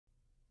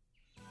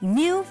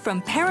New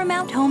from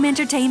Paramount Home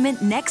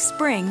Entertainment next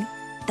spring,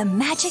 the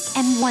magic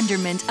and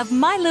wonderment of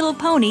My Little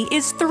Pony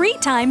is 3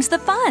 times the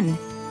fun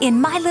in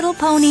My Little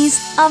Pony's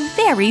A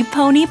Very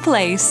Pony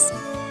Place.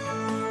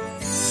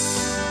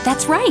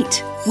 That's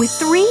right. With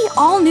 3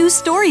 all-new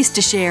stories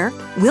to share,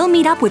 we'll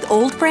meet up with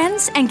old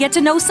friends and get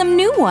to know some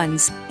new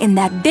ones in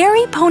that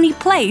very pony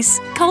place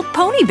called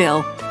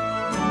Ponyville.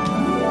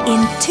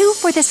 In Two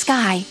for the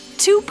Sky,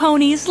 2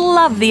 ponies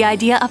love the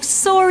idea of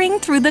soaring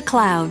through the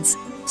clouds.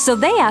 So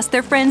they asked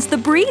their friends the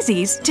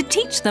Breezies to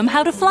teach them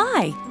how to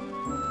fly.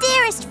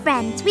 Dearest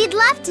friends, we'd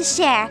love to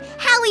share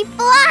how we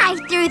fly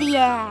through the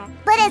air.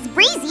 But as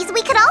Breezies,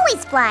 we could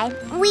always fly.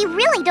 We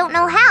really don't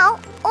know how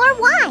or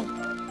why.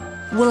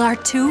 Will our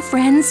 2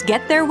 friends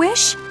get their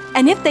wish?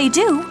 And if they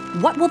do,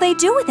 what will they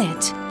do with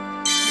it?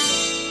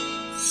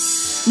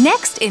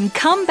 Next in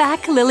Come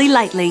Back Lily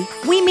Lightly,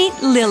 we meet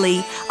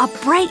Lily, a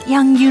bright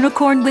young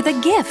unicorn with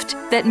a gift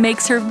that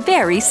makes her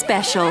very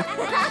special.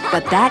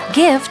 But that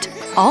gift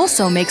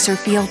also makes her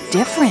feel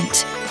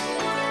different.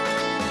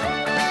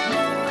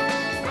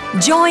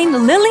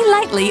 Join Lily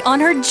Lightly on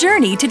her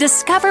journey to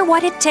discover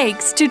what it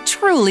takes to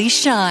truly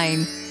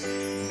shine.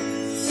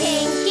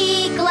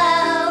 Pinky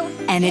glow.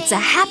 And it's a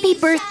happy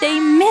birthday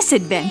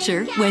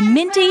misadventure when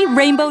Minty,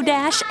 Rainbow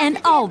Dash, and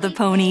all the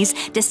ponies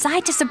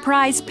decide to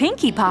surprise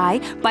Pinkie Pie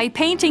by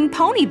painting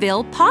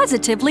Ponyville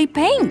positively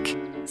pink.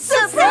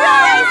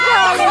 Surprise,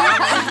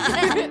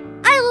 Pony!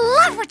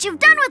 I love what you've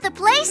done with the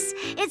place.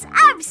 It's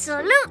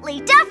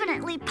absolutely,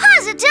 definitely,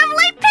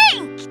 positively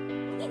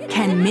pink.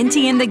 Can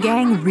Minty and the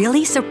gang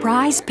really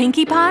surprise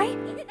Pinkie Pie?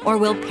 Or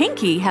will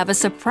Pinkie have a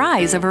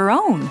surprise of her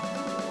own?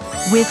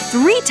 With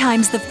 3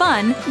 times the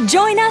fun,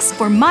 join us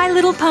for My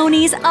Little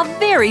Pony's A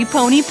Very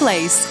Pony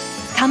Place.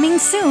 Coming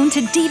soon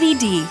to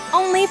DVD,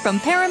 only from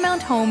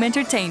Paramount Home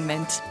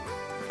Entertainment.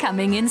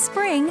 Coming in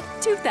spring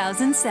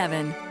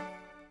 2007.